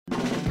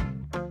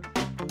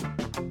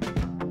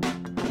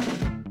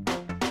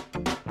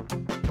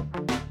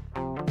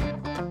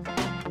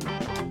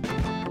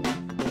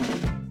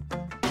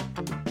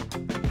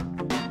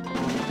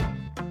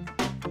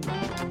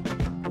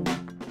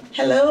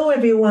Hello,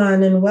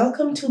 everyone, and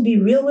welcome to Be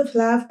Real with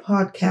Lav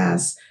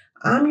podcast.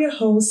 I'm your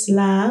host,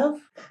 Lav.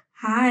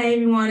 Hi,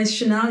 everyone. It's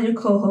Chanel, your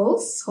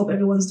co-host. Hope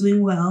everyone's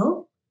doing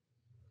well.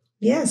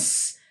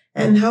 Yes.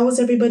 And how was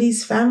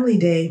everybody's family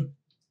day?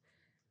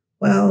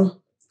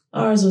 Well,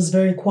 ours was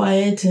very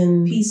quiet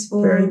and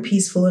Peaceful. very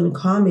peaceful and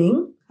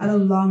calming. Had a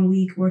long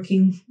week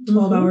working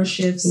 12-hour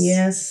shifts.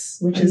 Yes,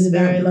 which is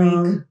very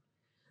long.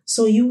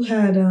 So you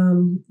had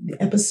the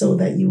episode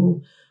that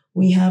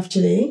we have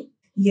today.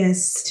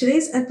 Yes,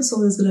 today's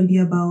episode is going to be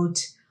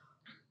about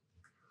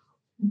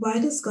why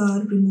does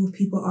God remove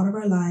people out of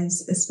our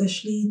lives,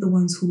 especially the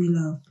ones who we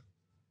love?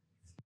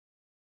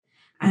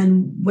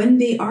 And when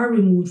they are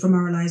removed from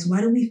our lives,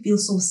 why do we feel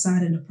so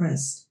sad and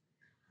depressed?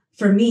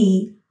 For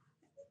me,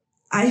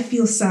 I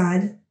feel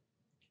sad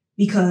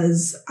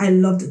because I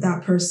loved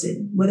that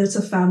person, whether it's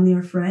a family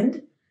or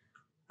friend.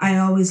 I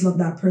always loved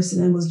that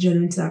person and was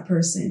genuine to that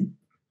person.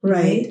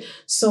 Right.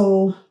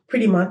 So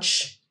pretty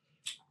much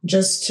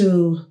just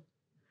to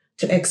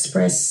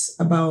express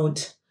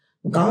about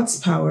God's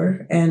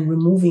power and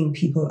removing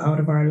people out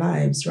of our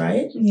lives,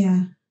 right?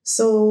 Yeah.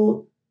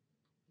 So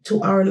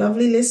to our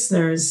lovely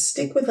listeners,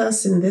 stick with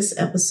us in this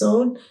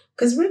episode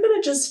because we're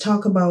going to just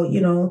talk about,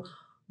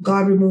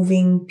 God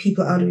removing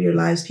people out of your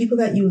lives, people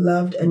that you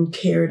loved and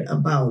cared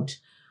about,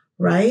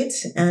 right?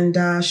 And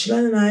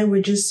Shalane and I,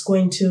 we're just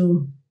going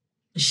to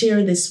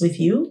share this with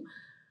you,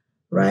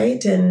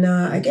 right? And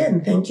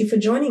again, thank you for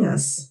joining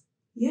us.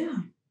 Yeah.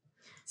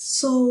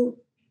 So,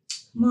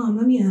 Mom,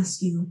 let me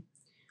ask you.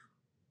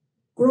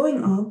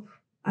 Growing up,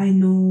 I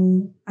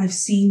know I've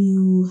seen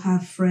you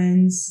have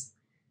friends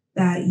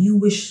that you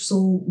wish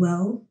so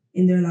well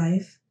in their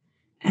life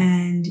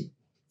and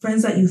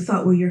friends that you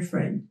thought were your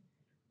friend,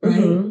 right?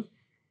 Mm-hmm.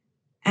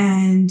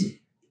 And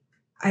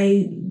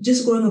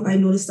growing up, I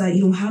noticed that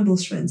you don't have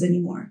those friends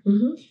anymore.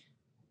 Mm-hmm.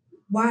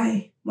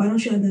 Why? Why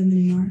don't you have them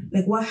anymore?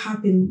 Like, what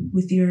happened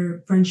with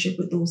your friendship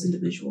with those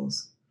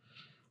individuals?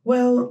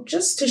 Well,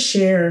 just to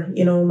share,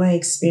 my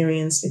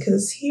experience,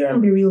 because here on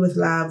Be Real with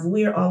Lav,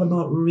 we're all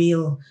about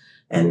real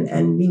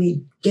and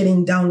really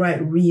getting downright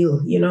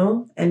real,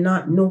 and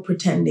no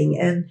pretending.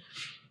 And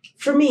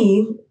for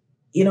me,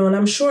 and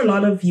I'm sure a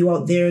lot of you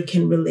out there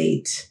can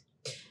relate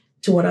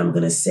to what I'm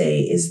going to say,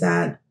 is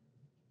that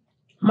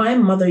my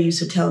mother used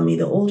to tell me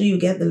the older you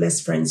get, the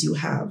less friends you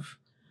have.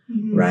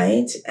 Mm-hmm.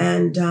 Right.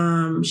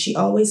 And she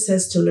always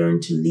says I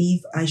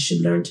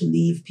should learn to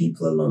leave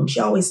people alone. She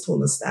always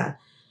told us that.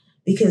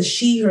 Because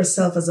she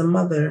herself as a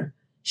mother,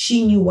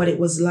 she knew what it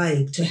was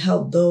like to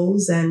help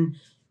those and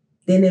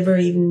they never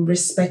even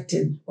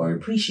respected or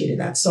appreciated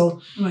that.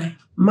 So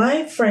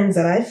My friends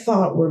that I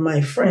thought were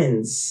my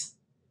friends,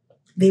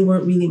 they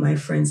weren't really my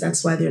friends.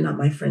 That's why they're not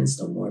my friends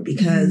no more.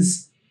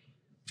 Because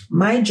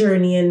my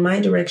journey and my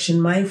direction,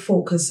 my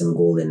focus and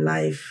goal in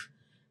life,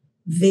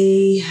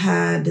 they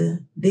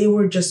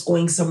were just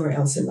going somewhere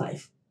else in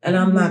life. And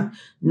I'm not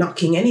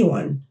knocking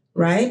anyone,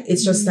 right?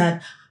 It's just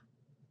that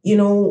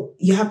you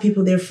have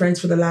people they're friends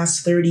for the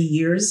last 30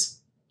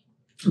 years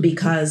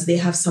because they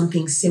have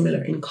something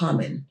similar in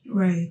common.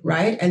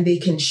 Right. And they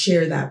can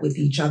share that with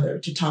each other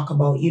to talk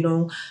about,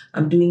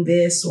 I'm doing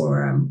this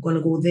or I'm going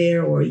to go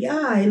there or,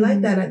 I like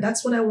that.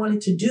 That's what I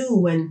wanted to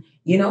do. And,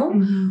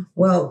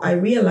 well, I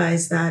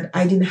realized that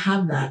I didn't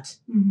have that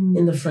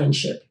in the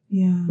friendship.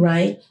 Yeah.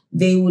 Right.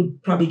 They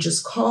would probably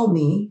just call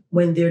me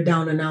when they're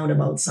down and out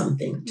about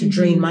something to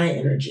drain my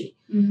energy.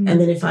 Mm-hmm.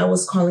 And then if I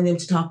was calling them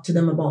to talk to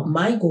them about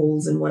my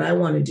goals and what I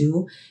want to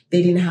do,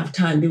 they didn't have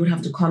time. They would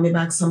have to call me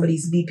back.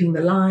 Somebody's beeping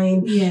the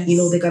line. Yes.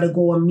 They got to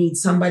go and meet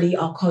somebody.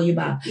 I'll call you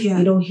back. Yeah.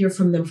 You don't hear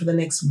from them for the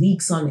next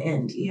weeks on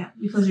end. Yeah,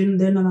 because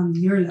they're not on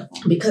your level.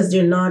 Because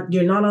you're not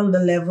on the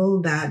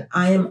level that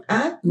I am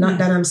at. Not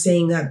that I'm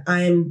saying that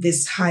I am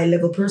this high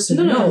level person.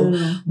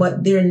 No.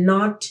 But they're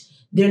not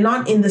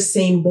in the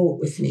same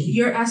boat with me.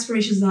 Your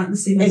aspirations not the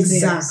same as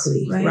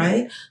exactly, theirs.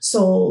 Right?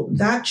 So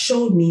that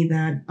showed me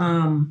that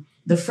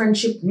the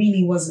friendship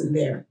really wasn't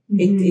there.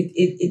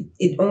 Mm-hmm.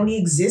 It only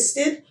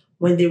existed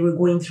when they were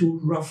going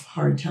through rough,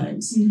 hard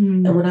times.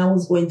 Mm-hmm. And when I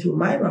was going through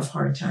my rough,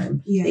 hard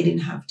time, they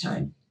didn't have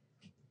time.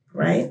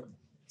 Right?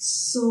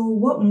 So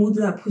what mood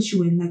did that put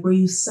you in? Like, were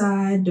you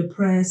sad,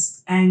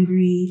 depressed,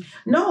 angry?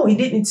 No, it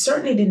didn't. It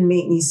certainly didn't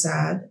make me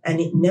sad, and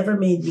it never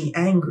made me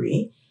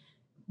angry.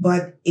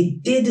 But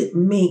it did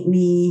make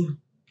me,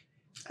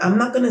 I'm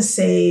not going to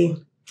say,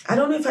 I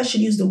don't know if I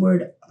should use the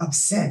word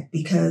upset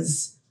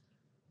because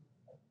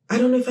I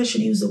don't know if I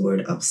should use the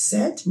word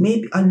upset,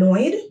 maybe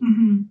annoyed.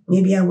 Mm-hmm.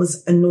 Maybe I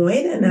was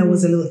annoyed and I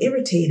was a little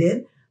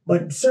irritated,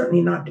 but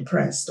certainly not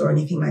depressed or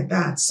anything like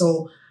that.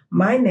 So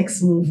my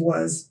next move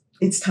was,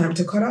 it's time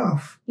to cut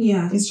off.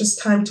 Yeah. It's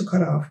just time to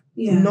cut off.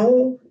 Yeah.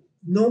 No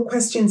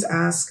questions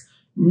asked,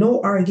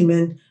 no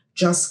argument,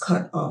 just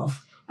cut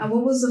off. And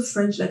what was the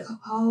friendship? Like,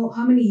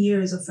 how many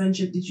years of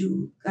friendship did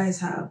you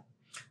guys have?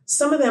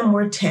 Some of them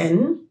were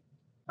 10.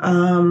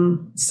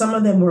 Some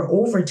of them were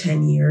over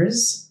 10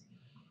 years.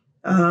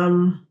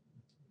 The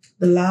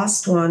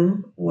last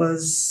one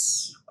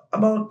was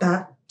about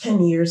that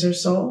 10 years or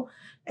so.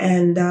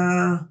 And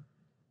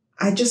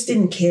I just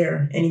didn't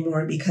care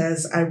anymore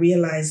because I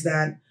realized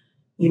that,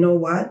 you know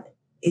what?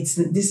 This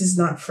is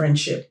not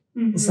friendship.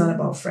 Mm-hmm. It's not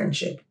about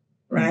friendship,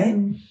 right?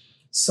 Mm-hmm.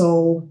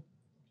 So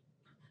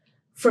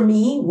for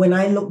me, when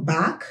I look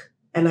back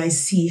and I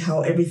see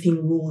how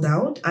everything rolled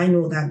out, I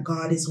know that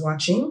God is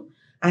watching,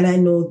 and I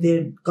know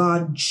that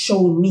God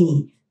showed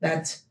me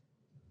that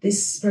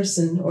this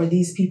person or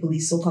these people,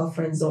 these so-called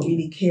friends, don't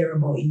really care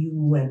about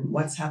you and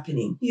what's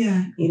happening.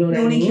 Yeah. You know what They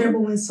I mean? only care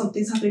about when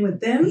something's happening with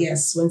them.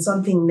 Yes. When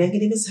something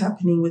negative is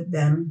happening with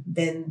them,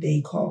 then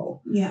they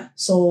call. Yeah.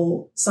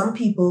 So some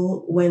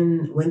people,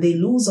 when they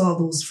lose all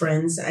those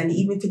friends, and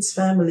even if it's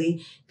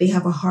family, they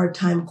have a hard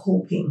time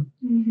coping.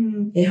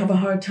 Mm-hmm. They have a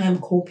hard time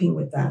coping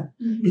with that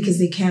Mm-hmm. because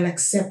they can't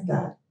accept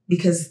that,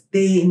 because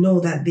they know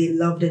that they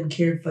loved and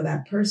cared for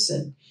that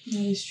person. That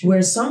is true.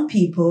 Where some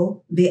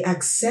people, they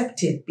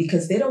accept it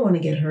because they don't want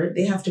to get hurt.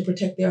 They have to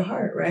protect their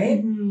heart,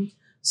 right? Mm-hmm.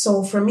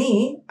 So for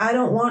me, I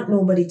don't want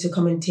nobody to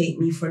come and take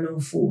me for no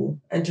fool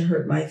and to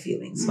hurt my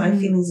feelings. Mm-hmm. My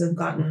feelings have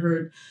gotten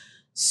hurt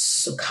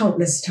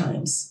countless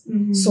times.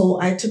 Mm-hmm. So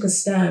I took a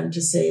stand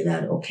to say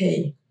that,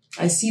 okay,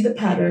 I see the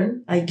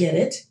pattern. I get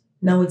it.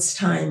 Now it's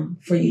time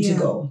for you to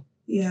go.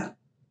 Yeah.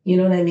 You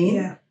know what I mean?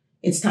 Yeah.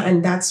 It's time.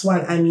 And that's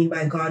what I mean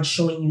by God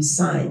showing you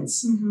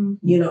signs. Mm-hmm.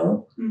 You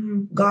know,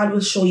 Mm-hmm. God will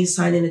show you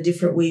sign in a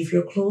different way. If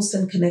you're close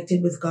and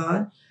connected with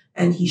God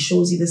and he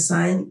shows you the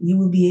sign, you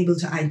will be able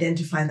to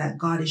identify that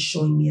God is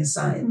showing me a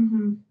sign,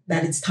 Mm-hmm.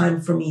 that it's time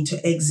for me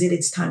to exit.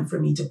 It's time for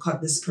me to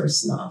cut this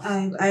person off.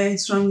 I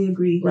strongly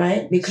agree.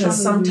 Right? Because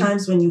Strongly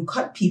sometimes when you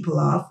cut people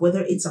off,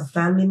 whether it's a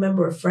family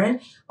member or a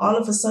friend, all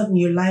of a sudden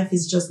your life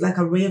is just like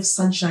a ray of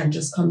sunshine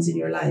just comes in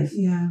your life.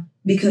 Yeah.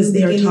 Because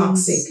they're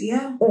toxic.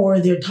 Yeah. Or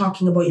they're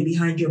talking about you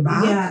behind your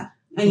back. Yeah.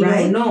 And you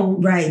don't know.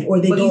 Right. Or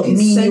they But don't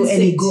mean you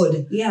any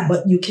good. Yeah.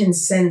 But you can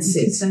sense it.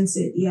 You can sense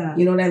it. Yeah.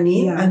 You know what I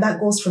mean? Yeah. And that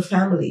goes for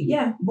family.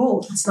 Yeah.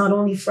 Both. It's not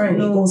only friend.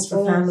 No, it goes for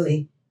both.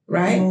 family.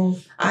 Right?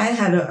 Both. I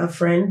had a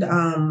friend,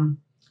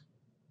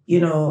 you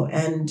know,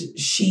 and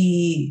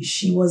she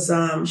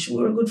we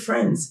were good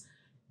friends.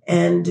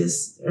 And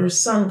her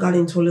son got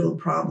into a little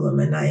problem,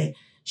 and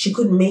she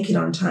couldn't make it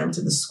on time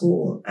to the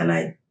school. And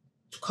I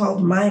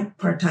called my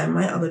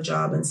other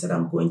job, and said,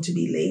 I'm going to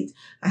be late.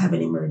 I have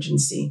an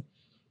emergency.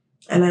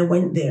 And I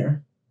went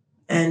there,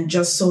 and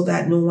just so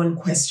that no one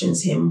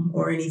questions him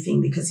or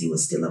anything, because he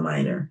was still a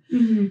minor.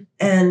 Mm-hmm.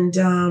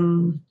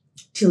 And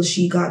till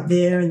she got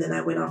there, and then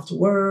I went off to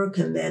work,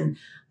 and then,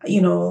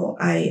 you know,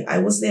 I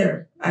was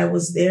there.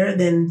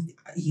 Then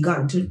he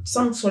got into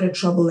some sort of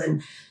trouble,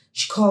 and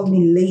she called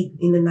me late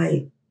in the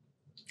night.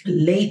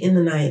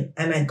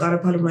 And I got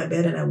up out of my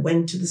bed, and I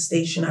went to the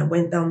station. I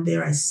went down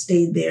there. I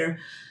stayed there,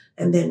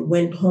 and then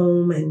went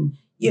home and,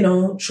 you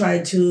know,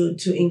 tried to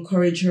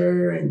encourage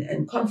her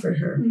and comfort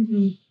her.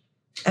 Mm-hmm.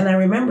 And I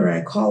remember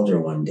I called her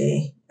one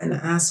day and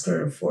asked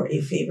her for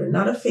a favor,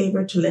 not a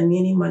favor to lend me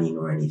any money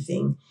nor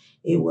anything.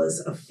 It was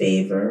a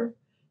favor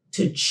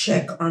to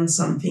check on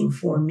something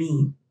for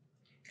me.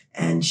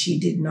 And she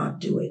did not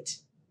do it.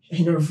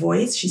 In her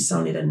voice, she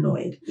sounded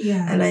annoyed.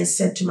 Yeah. And I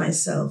said to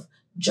myself,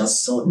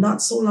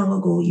 not so long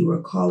ago, you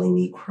were calling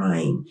me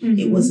crying. Mm-hmm.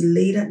 It was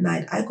late at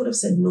night. I could have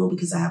said no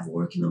because I have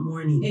work in the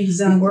morning.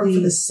 Exactly. We work for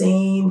the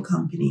same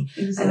company.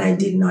 Exactly. And I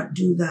did not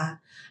do that.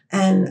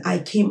 And I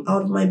came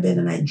out of my bed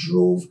and I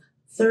drove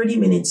 30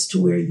 minutes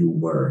to where you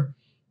were.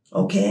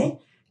 Okay?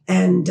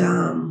 And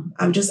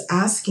I'm just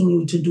asking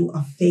you to do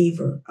a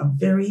favor, a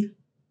very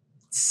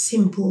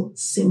simple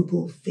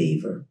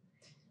favor.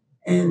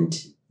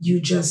 And you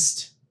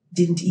just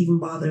didn't even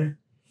bother.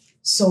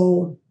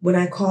 So when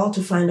I called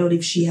to find out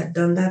if she had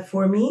done that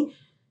for me,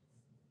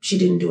 she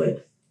didn't do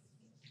it.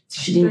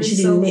 She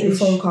didn't make the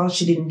phone call.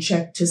 She didn't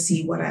check to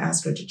see what I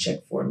asked her to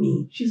check for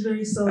me. She's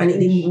very selfish.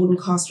 And it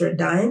wouldn't cost her a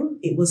dime.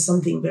 It was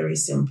something very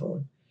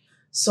simple.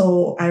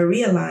 So I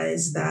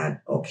realized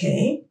that,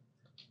 okay,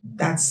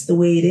 that's the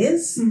way it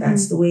is. Mm-hmm.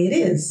 That's the way it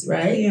is,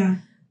 right? Yeah.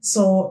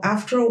 So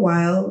after a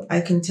while,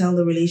 I can tell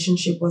the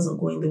relationship wasn't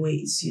going the way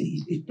it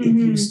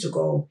used to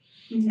go.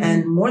 Mm-hmm.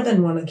 And more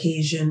than one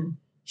occasion,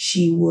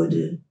 she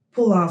would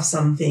pull off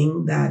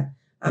something that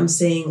I'm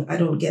saying, I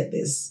don't get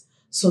this.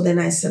 So then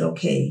I said,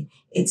 okay,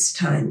 it's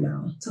time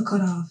now. To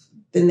cut off.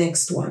 The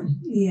next one.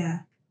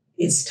 Yeah.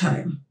 It's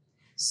time.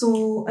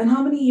 So, and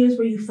how many years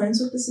were you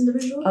friends with this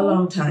individual? A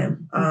long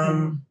time.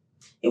 Okay.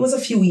 It was a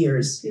few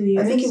years. Few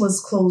years. I think it was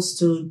close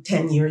to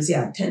 10 years.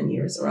 Yeah, 10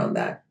 years around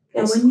that.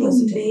 And when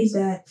you made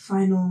that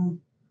final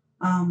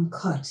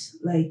cut,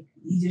 like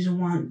you didn't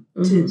want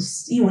to,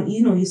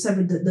 you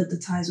severed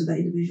the ties with that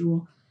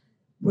individual.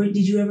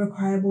 Did you ever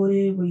cry about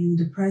it? Were you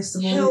depressed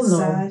about Hell it? no.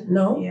 Sad?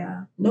 No.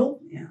 Yeah. No.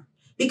 Yeah.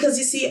 Because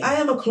you see, I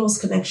have a close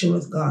connection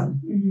with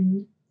God.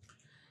 Mm-hmm.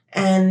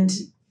 And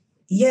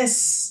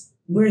yes,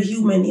 we're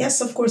human.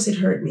 Yes, of course it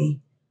hurt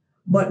me.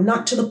 But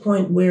not to the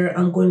point where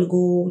I'm going to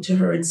go to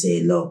her and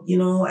say, look,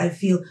 I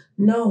feel,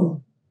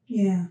 no.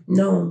 Yeah.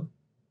 No.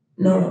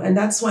 No. And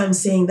that's why I'm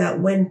saying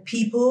that when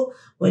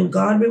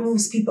God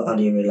removes people out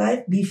of your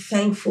life, be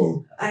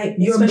thankful.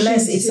 You're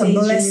blessed. It's a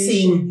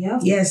blessing. Yep.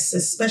 Yes,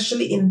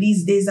 especially in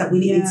these days that we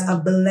live, it's a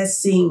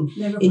blessing.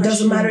 It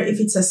doesn't matter if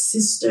it's a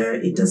sister.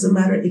 It doesn't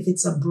matter if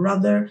it's a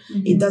brother.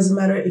 It doesn't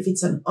matter if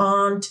it's an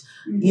aunt,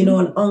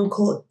 an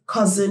uncle,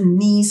 cousin,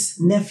 niece,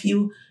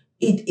 nephew.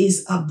 It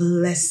is a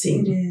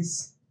blessing. It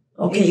is.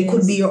 Okay, it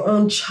could be your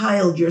own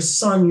child, your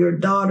son, your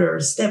daughter,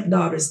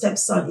 stepdaughter,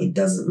 stepson. It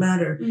doesn't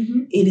matter.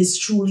 It is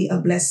truly a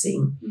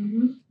blessing.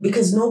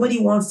 Because nobody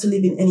wants to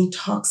live in any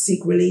toxic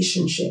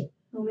relationship.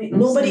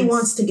 Nobody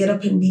wants to get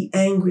up and be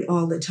angry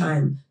all the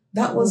time.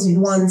 That was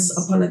once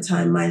upon a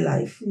time my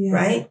life,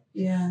 right?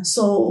 Yeah.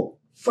 So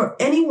for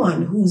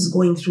anyone who's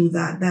going through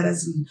that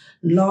has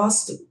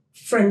lost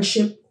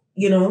friendship,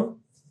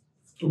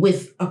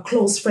 with a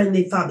close friend,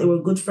 they thought they were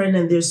a good friend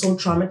and they're so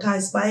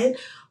traumatized by it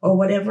or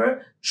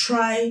whatever,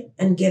 try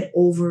and get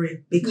over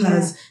it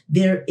because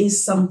there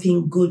is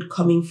something good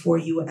coming for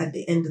you at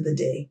the end of the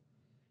day.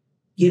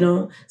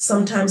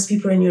 Sometimes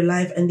people are in your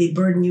life and they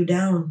burden you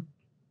down.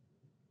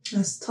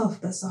 That's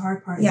tough. That's the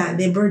hard part. Yeah,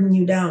 they burden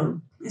you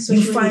down.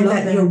 You find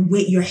that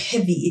you're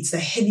heavy. It's the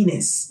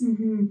heaviness,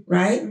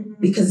 right?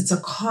 Because it's a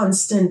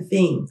constant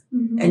thing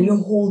and you're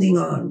holding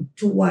on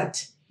to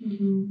what?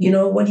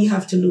 What do you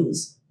have to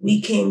lose? We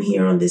came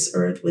here on this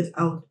earth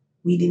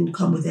we didn't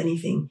come with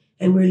anything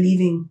and we're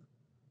leaving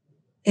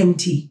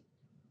empty.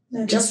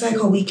 Just like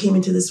how we came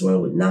into this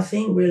world with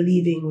nothing, we're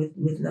leaving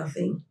with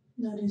nothing.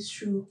 That is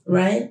true.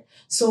 Right?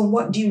 So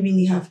what do you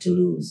really have to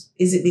lose?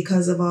 Is it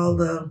because of all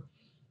the,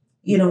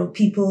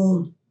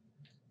 people,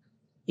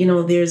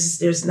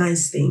 there's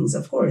nice things,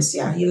 of course.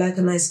 Yeah, you like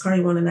a nice car,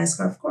 you want a nice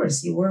car, of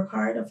course. You work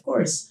hard, of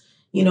course.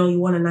 You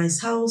want a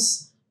nice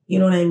house, you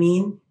know what I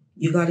mean?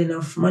 You got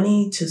enough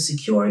money to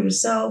secure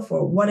yourself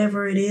or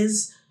whatever it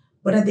is.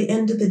 But at the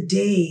end of the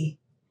day,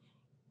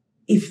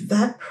 if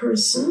that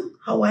person,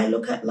 how I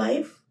look at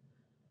life,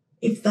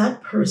 if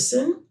that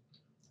person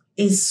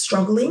is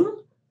struggling,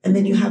 and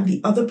then you have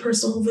the other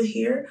person over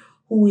here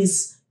who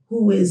is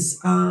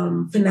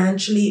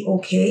financially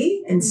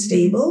okay and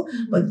stable,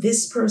 but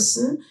this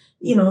person,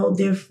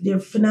 they're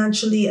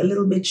financially a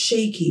little bit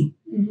shaky.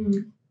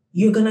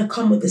 You're going to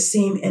come with the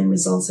same end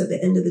results at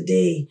the end of the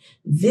day.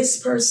 This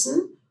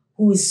person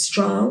who is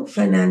strong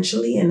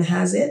financially and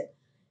has it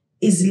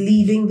is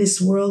leaving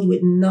this world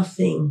with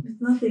nothing.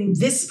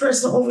 This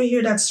person over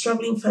here that's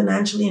struggling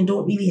financially and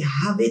don't really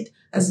have it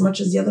as much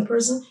as the other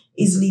person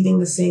is leaving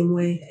the same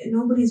way.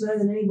 Nobody's better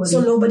than anybody.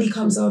 So nobody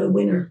comes out a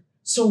winner.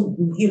 So,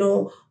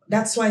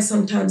 that's why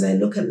sometimes I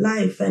look at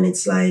life and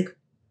it's like,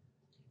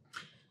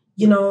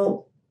 you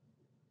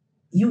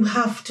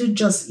have to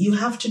just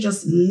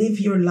live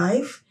your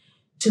life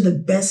to the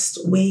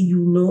best way you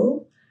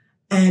know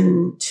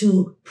and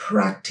to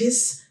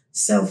practice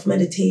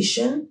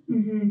self-meditation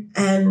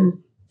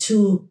and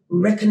to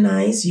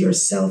recognize your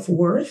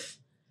self-worth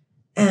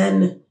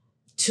and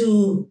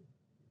to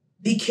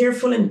be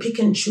careful and pick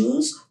and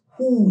choose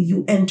who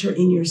you enter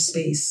in your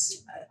space.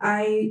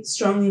 I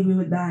strongly agree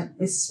with that,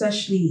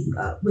 especially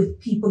with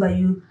people that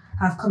you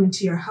have come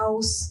into your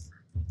house,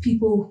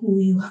 people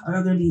who you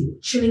are going to be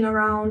chilling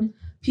around,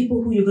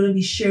 people who you're going to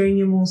be sharing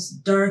your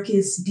most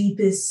darkest,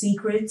 deepest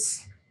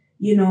secrets.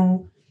 You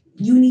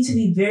need to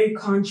be very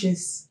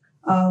conscious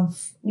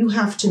of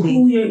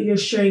who you're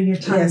sharing your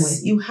time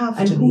with. You have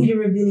and to who be. You're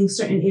revealing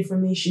certain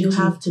information You to.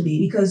 have to be.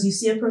 Because you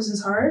see a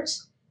person's heart.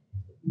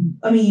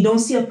 I mean, you don't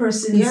see a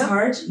person's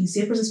heart. You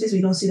see a person's face, but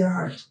you don't see their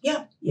heart.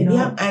 Yeah.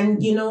 Yeah.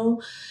 And,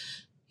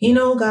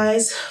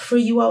 guys, for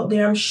you out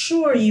there, I'm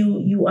sure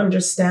you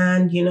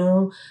understand,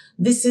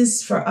 this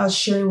is for us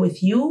sharing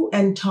with you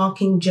and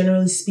talking,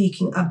 generally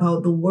speaking,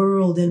 about the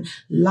world and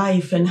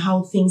life and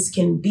how things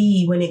can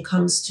be when it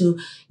comes to,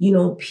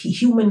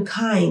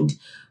 humankind,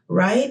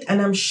 right? And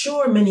I'm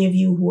sure many of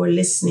you who are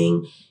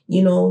listening,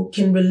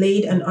 can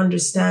relate and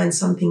understand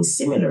something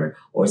similar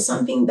or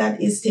something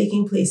that is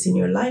taking place in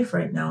your life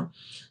right now.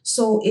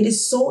 So it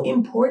is so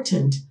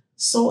important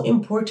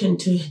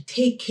to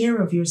take care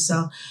of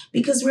yourself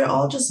because we're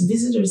all just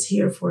visitors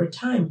here for a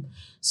time.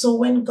 So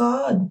when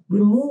God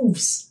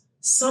removes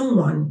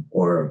someone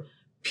or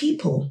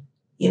people,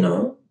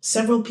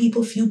 several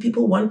people, few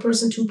people, one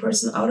person, two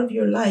person out of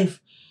your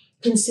life,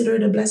 consider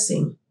it a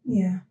blessing.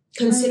 Yeah.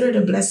 Consider it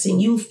a blessing.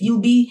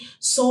 You'll be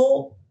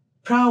so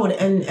proud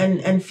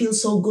and feel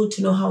so good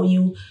to know how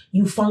you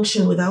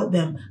function without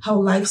them, how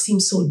life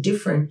seems so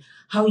different,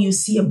 how you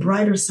see a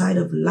brighter side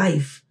of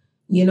life,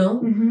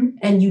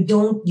 and you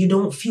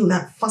don't feel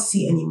that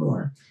fussy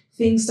anymore.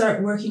 Things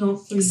start working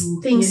out for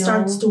you. Things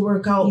starts to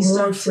work out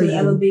more for you.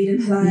 Elevate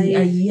in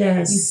life.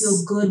 Yes. You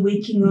feel good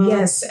waking up.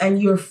 Yes, and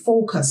you're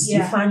focused. Yeah.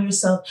 You find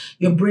yourself,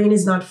 your brain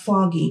is not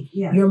foggy.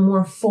 Yeah. You're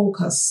more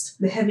focused.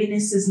 The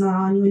heaviness is not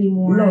on you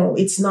anymore. No,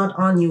 it's not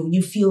on you.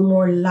 You feel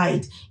more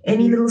light.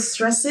 Any little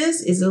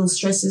stresses is little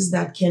stresses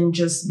that can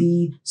just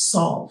be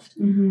solved.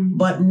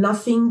 But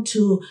nothing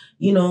to,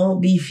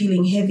 be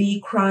feeling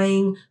heavy,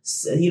 crying,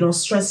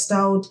 stressed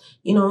out,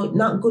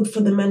 not good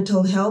for the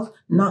mental health,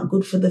 not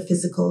good for the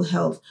physical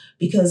health.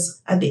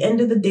 Because at the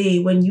end of the day,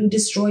 when you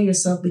destroy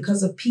yourself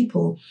because of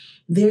people,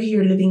 they're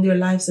here living their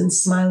lives and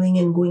smiling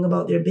and going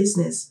about their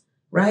business,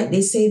 right?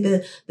 They say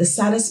the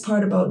saddest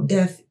part about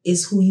death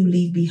is who you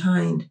leave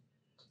behind.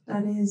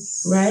 That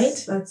is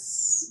right.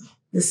 That's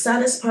the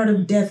saddest part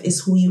of death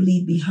is who you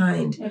leave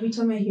behind. Every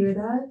time I hear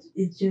that,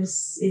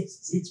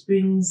 it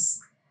brings,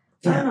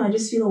 I don't know, I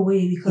just feel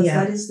away because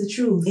that is the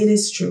truth. It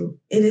is true.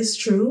 It is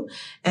true.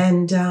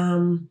 And,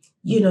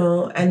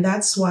 and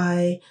that's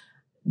why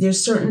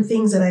there's certain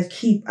things that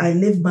I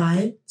live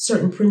by,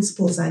 certain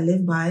principles I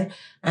live by,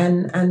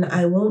 and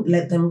I won't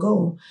let them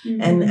go.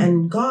 Mm-hmm.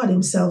 And God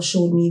himself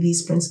showed me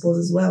these principles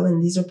as well.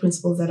 And these are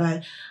principles that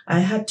I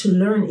had to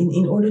learn.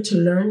 In order to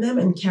learn them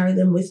and carry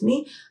them with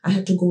me, I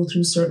had to go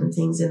through certain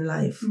things in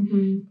life.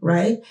 Mm-hmm.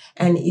 Right?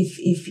 And if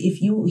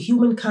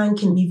humankind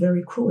can be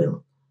very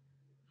cruel,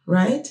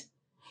 right?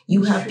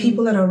 You have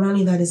people that are around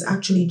you that is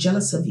actually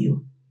jealous of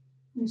you.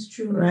 It's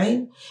true.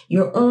 Right?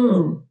 Your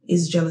own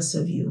is jealous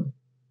of you.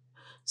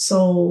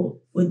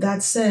 So with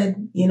that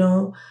said,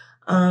 living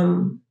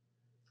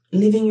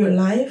your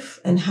life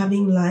and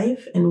having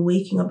life and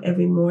waking up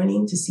every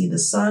morning to see the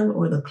sun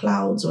or the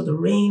clouds or the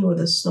rain or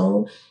the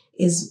snow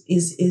is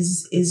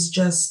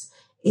just,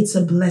 it's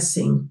a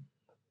blessing.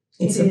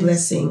 It's a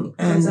blessing.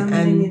 And I'm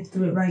living it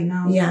through it right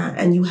now. Yeah.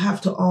 And you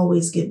have to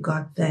always give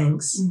God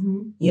thanks,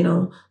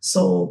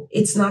 so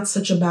it's not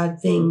such a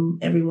bad thing,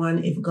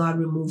 everyone, if God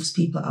removes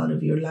people out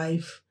of your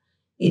life.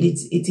 It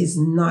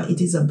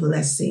is a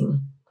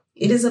blessing.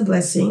 It is a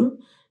blessing.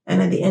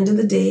 And at the end of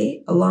the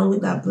day, along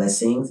with that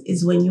blessing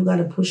is when you got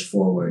to push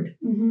forward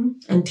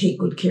and take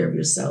good care of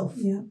yourself.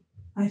 Yeah.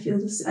 I feel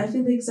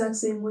the exact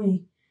same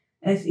way.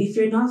 If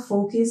you're not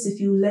focused, if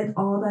you let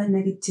all that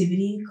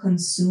negativity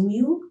consume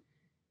you,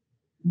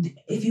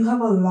 if you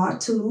have a lot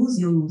to lose,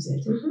 you'll lose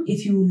it. Mm-hmm.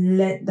 If you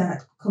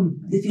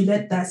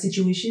let that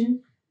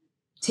situation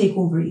take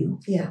over you,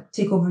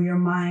 take over your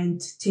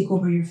mind, take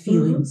over your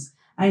feelings.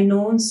 Mm-hmm. I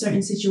know in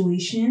certain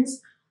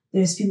situations,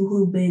 there's people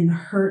who've been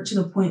hurt to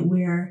the point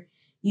where,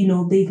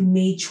 they've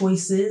made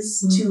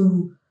choices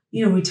to,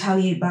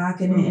 retaliate back,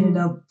 and it ended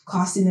up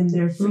costing them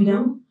their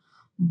freedom. Mm-hmm.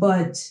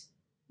 But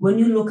when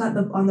you look at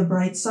on the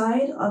bright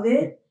side of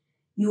it,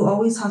 you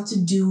always have to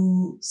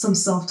do some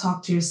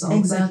self-talk to yourself.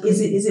 Exactly. Like,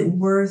 is it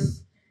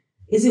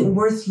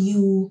worth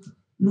you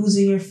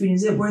losing your freedom?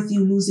 Is it worth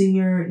you losing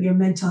your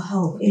mental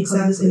health because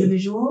of this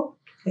individual?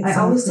 Exactly. I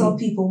always tell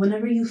people,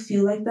 whenever you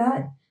feel like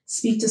that,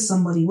 speak to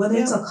somebody, whether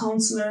it's a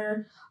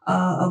counselor,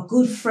 a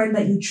good friend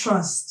that you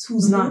trust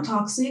who's not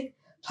toxic.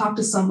 Talk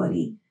to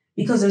somebody,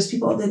 because there's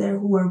people out there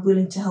who are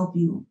willing to help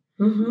you.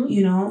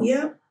 Mm-hmm.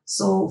 Yeah.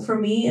 So for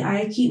me,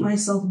 I keep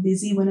myself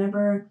busy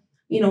whenever.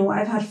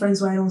 I've had friends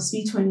where I don't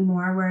speak to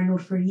anymore, where I know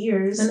for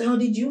years. And how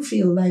did you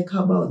feel? Like,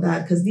 how about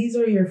that? Because these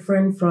are your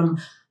friends from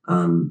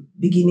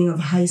beginning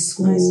of high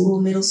school,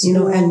 middle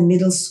school, and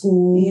middle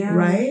school,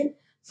 right?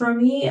 For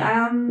me,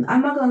 I'm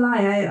not gonna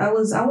lie, I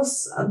was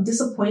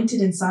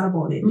disappointed and sad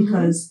about it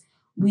because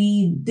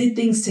we did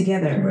things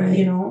together,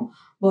 right.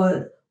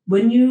 But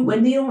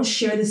when they don't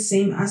share the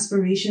same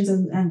aspirations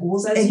and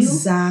goals as you,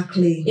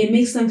 it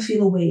makes them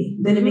feel away.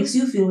 Then it makes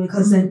you feel away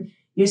because then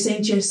you're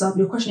saying to yourself,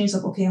 you're questioning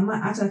yourself, okay, I'm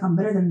not acting like I'm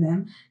better than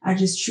them. I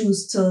just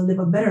choose to live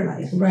a better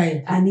life.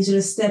 Right. And these are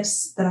the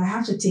steps that I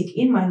have to take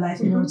in my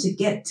life in order to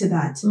get to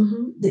that,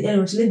 in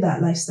order to live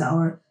that lifestyle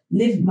or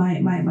live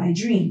my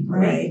dream.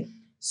 Right.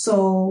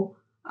 So,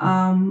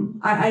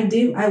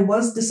 I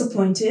was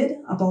disappointed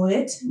about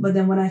it, but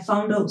then when I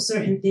found out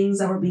certain things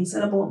that were being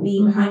said about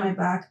me behind my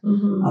back, I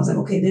was like,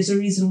 okay, there's a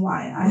reason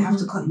why I have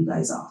to cut you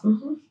guys off.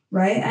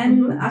 Right.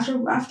 And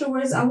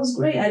afterwards, I was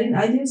great. I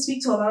didn't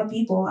speak to a lot of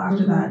people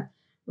after that.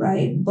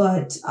 Right.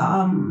 But,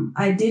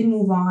 I did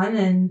move on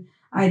and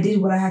I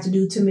did what I had to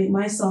do to make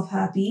myself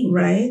happy.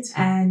 Right.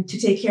 And to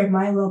take care of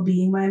my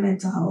well-being, my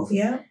mental health.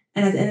 Yeah.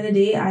 And at the end of the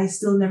day, I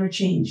still never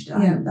changed.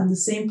 I'm the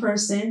same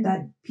person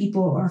that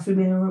people are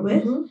familiar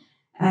with.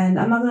 And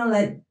I'm not going to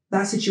let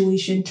that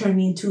situation turn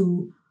me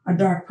into a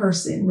dark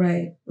person.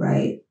 Right.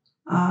 Right.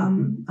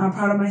 I'm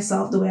proud of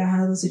myself, the way I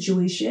handled the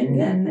situation.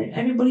 Yeah. And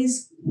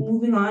everybody's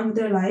moving on with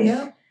their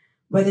life,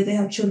 whether they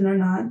have children or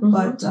not.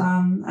 But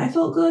I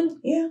felt good.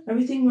 Yeah.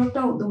 Everything worked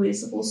out the way it's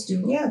supposed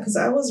to. Yeah, because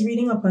I was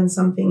reading up on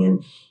something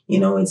and,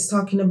 it's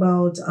talking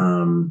about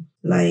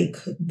like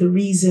the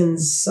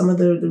reasons, some of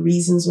the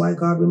reasons why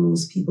God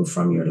removes people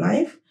from your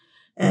life.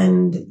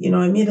 And,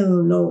 I made a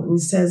little note and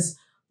it says,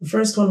 the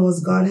first one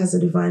was God has a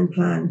divine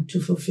plan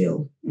to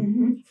fulfill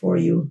for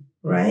you,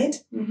 right?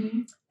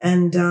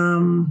 And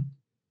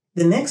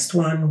the next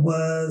one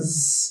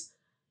was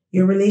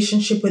your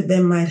relationship with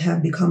them might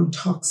have become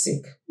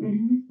toxic,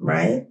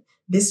 right?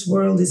 This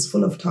world is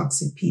full of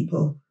toxic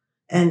people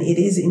and it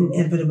is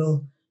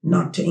inevitable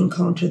not to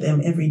encounter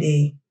them every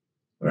day,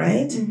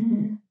 right?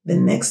 The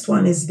next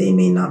one is they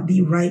may not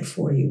be right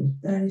for you.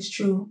 That is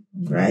true.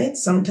 Right?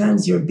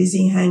 Sometimes you're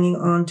busy hanging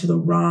on to the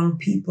wrong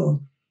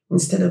people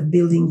instead of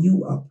building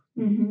you up.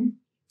 And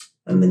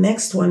the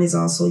next one is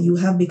also you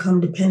have become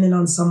dependent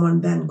on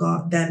someone than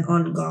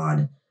on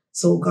God.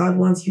 So God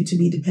wants you to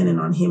be dependent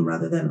on him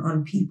rather than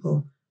on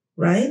people,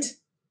 right?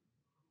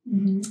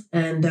 Mm-hmm.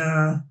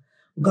 And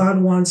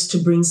God wants to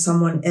bring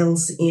someone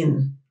else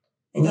in.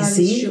 And you That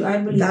see, is true. I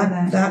believe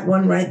that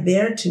one right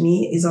there to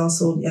me is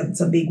also,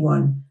 it's a big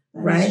one,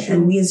 That right? is true.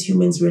 And we as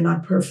humans, we're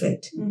not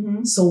perfect.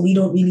 Mm-hmm. So we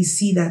don't really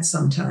see that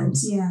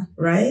sometimes, Yeah.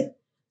 right?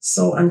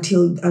 So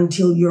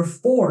until you're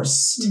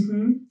forced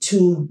Mm-hmm.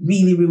 to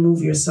really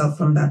remove yourself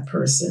from that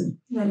person.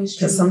 That is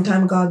true. Because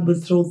sometimes God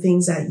would throw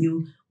things at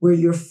you where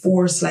you're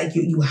forced, like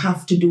you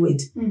have to do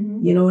it.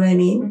 Mm-hmm. You know what I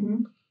mean?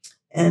 Mm-hmm.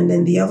 And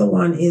then the other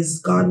one is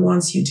God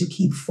wants you to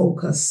keep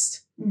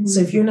focused. Mm-hmm.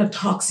 So if you're in a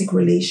toxic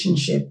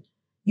relationship,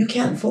 you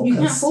can't focus. You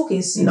can't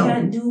focus. You No.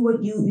 can't do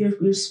what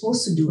you're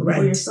supposed to do for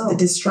Right. yourself. The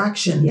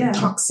distraction, Yeah. the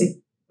toxic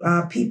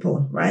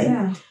people, right?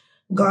 Yeah.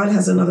 God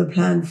has another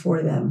plan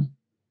for them.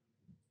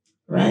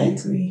 Right? I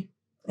agree.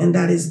 And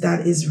that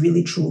is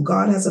really true.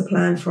 God has a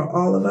plan for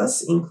all of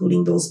us,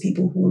 including those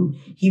people whom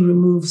he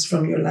removes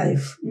from your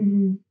life.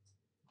 Mm-hmm.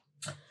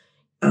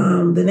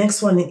 The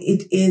next one,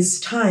 it is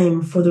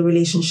time for the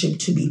relationship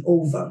to be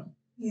over.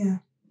 Yeah.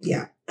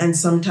 Yeah. And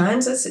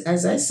sometimes,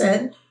 as I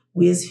said,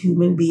 we as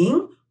human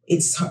beings,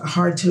 it's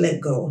hard to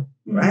let go,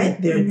 right?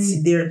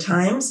 Mm-hmm. There are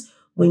times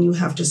when you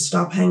have to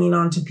stop hanging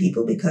on to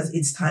people because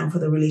it's time for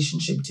the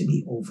relationship to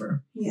be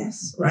over.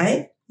 Yes.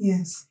 Right?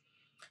 Yes.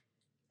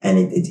 And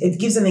it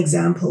gives an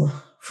example.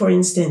 For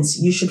instance,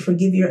 you should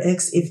forgive your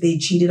ex if they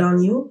cheated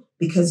on you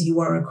because you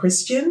are a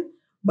Christian.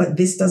 But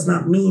this does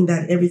not mean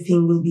that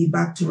everything will be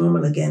back to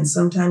normal again.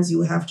 Sometimes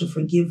you have to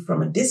forgive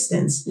from a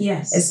distance.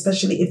 Yes.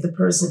 Especially if the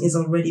person is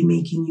already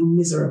making you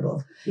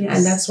miserable. Yes.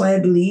 And that's why I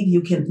believe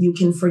you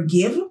can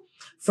forgive.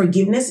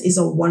 Forgiveness is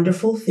a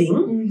wonderful thing,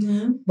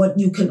 Mm-hmm. but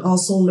you can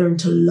also learn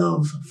to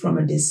love from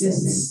a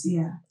distance.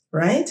 Yeah.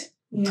 Right?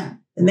 Yeah.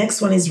 The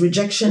next one is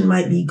rejection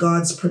might be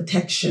God's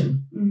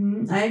protection.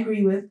 Mm-hmm. I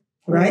agree with.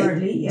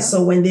 Right? Yeah.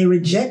 So when they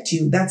reject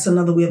you, that's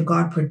another way of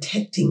God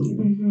protecting you.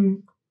 Mm-hmm.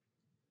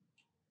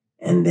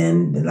 And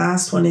then the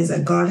last one is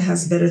that God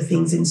has better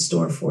things in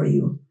store for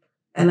you.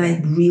 And I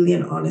really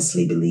and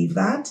honestly believe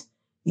that.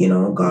 You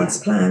know, God's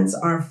plans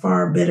are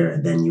far better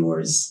than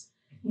yours.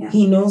 Yeah.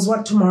 He knows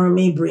what tomorrow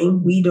may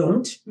bring. We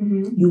don't.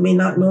 Mm-hmm. You may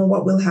not know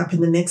what will happen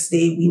the next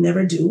day. We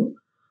never do.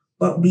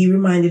 But be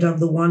reminded of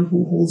the one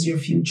who holds your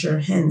future.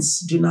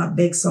 Hence, do not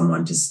beg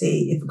someone to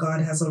stay if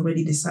God has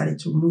already decided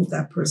to remove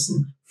that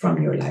person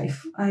from your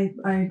life. I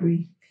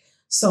agree.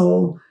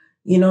 So,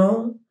 you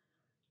know,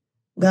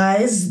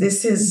 guys,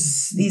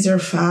 these are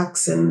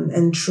facts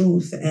and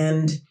truth.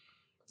 And,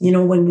 you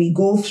know, when we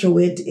go through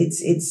it,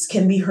 it's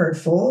can be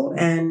hurtful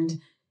and,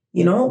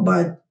 you know,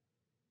 but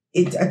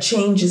a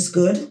change is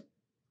good.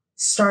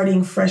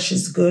 Starting fresh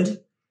is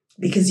good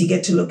because you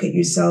get to look at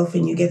yourself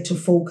and you get to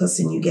focus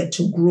and you get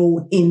to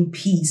grow in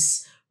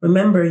peace.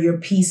 Remember, your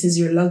peace is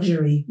your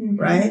luxury, Mm-hmm.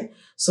 right?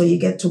 So you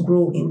get to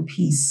grow in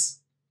peace.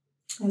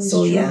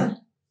 So true. Yeah,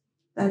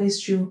 that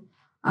is true.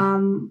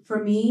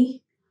 For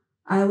me,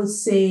 I would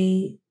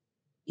say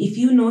if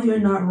you know you're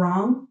not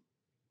wrong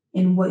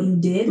in what you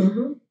did,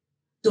 Mm-hmm.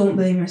 don't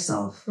blame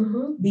yourself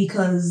Mm-hmm.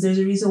 because there's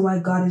a reason why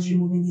God is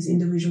removing these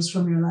individuals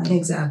from your life.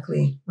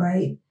 Exactly.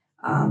 Right?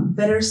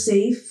 Better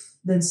safe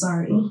than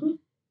sorry. Mm-hmm.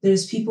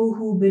 There's people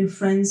who've been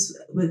friends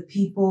with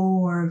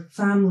people or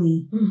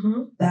family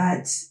Mm-hmm.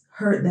 that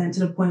hurt them to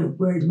the point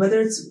where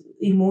whether it's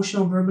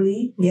emotional,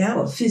 verbally,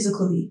 or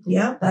physically,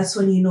 that's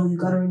when you know you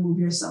got to remove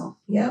yourself.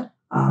 Yeah.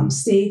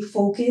 Stay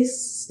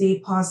focused, stay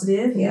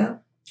positive. Yeah.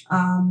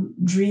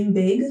 Dream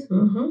big,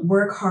 Mm-hmm.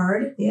 work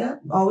hard. Yeah.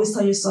 Always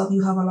tell yourself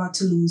you have a lot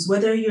to lose.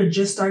 Whether you're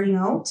just starting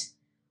out,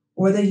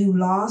 whether you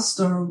lost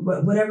or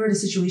whatever the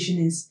situation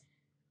is,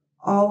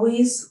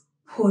 always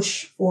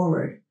push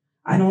forward.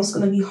 I know it's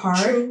going to be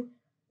hard,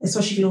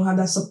 especially if you don't have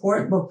that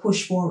support, but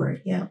push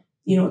forward. Yeah.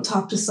 You know,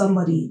 talk to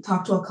somebody,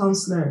 talk to a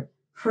counselor,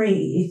 pray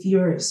if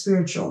you're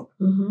spiritual,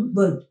 Mm-hmm.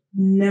 but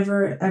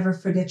never ever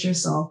forget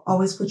yourself.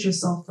 Always put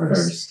yourself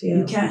first. Yeah.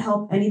 You can't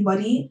help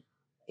anybody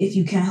if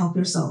you can't help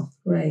yourself.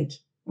 Right.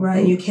 Right.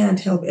 And you can't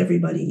help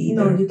everybody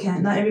either. No, you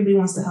can't. Not everybody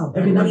wants to help.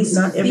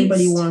 Not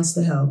everybody wants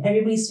to help.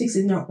 Everybody's fixed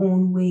in their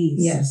own ways.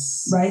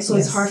 Yes. Right? So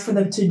it's hard for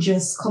them to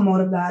just come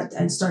out of that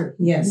and start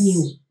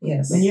new.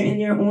 Yes. When you're in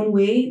your own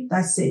way,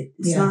 that's it.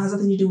 It's not has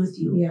nothing to do with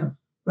you. Yeah.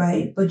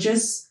 Right? But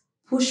just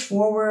push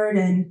forward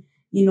and,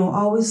 you know,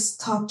 always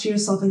talk to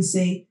yourself and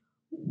say,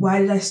 why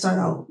did I start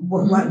out?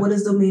 What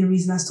is the main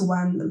reason as to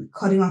why I'm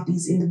cutting off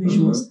these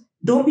individuals? Mm-hmm.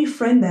 Don't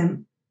befriend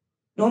them.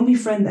 Don't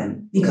befriend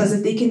them. Because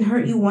if they can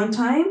hurt you one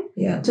time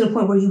to the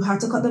point where you have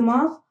to cut them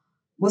off,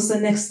 what's the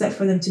next step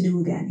for them to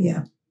do again?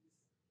 Yeah.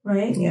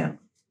 Right? Yeah.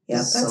 Yeah,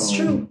 that's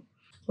true.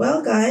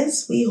 Well,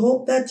 guys, we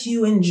hope that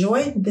you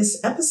enjoyed this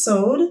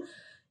episode,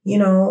 you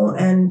know,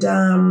 and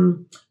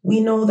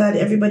we know that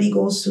everybody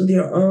goes through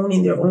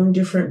in their own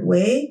different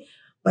way.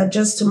 But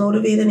just to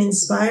motivate and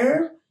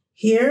inspire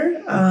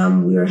here,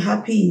 we are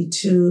happy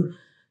to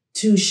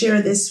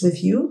share this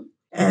with you.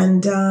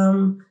 And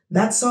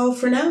that's all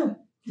for now.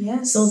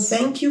 Yes. So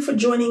thank you for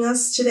joining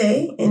us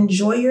today.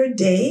 Enjoy your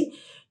day.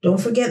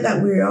 Don't forget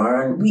that we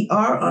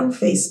are on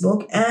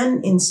Facebook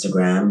and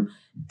Instagram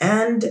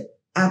and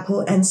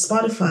Apple and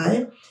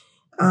Spotify.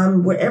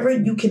 wherever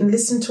you can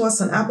listen to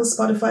us on Apple,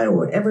 Spotify, or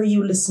wherever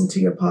you listen to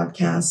your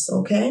podcasts.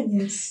 Okay.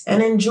 Yes.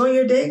 And enjoy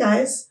your day,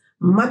 guys.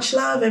 Much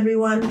love,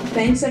 everyone.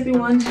 Thanks,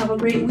 everyone. Have a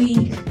great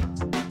week.